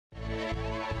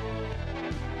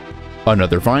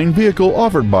Another fine vehicle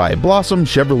offered by Blossom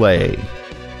Chevrolet.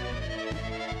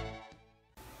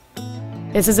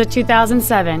 This is a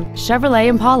 2007 Chevrolet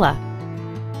Impala.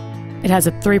 It has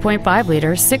a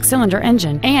 3.5-liter six-cylinder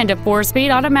engine and a 4-speed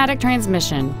automatic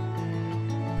transmission.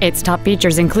 Its top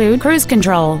features include cruise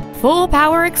control, full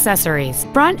power accessories,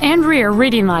 front and rear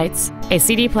reading lights, a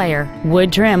CD player,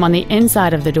 wood trim on the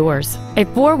inside of the doors, a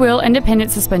 4-wheel independent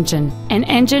suspension, an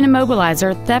engine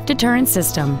immobilizer theft deterrent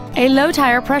system, a low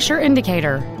tire pressure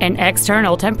indicator, an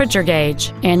external temperature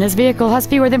gauge, and this vehicle has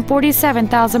fewer than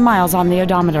 47,000 miles on the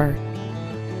odometer.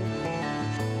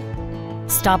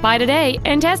 Stop by today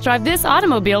and test drive this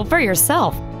automobile for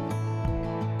yourself.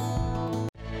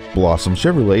 Blossom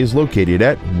Chevrolet is located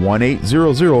at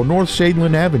 1800 North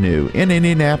Shadeland Avenue in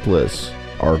Indianapolis.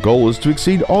 Our goal is to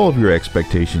exceed all of your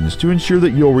expectations to ensure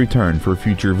that you'll return for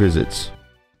future visits.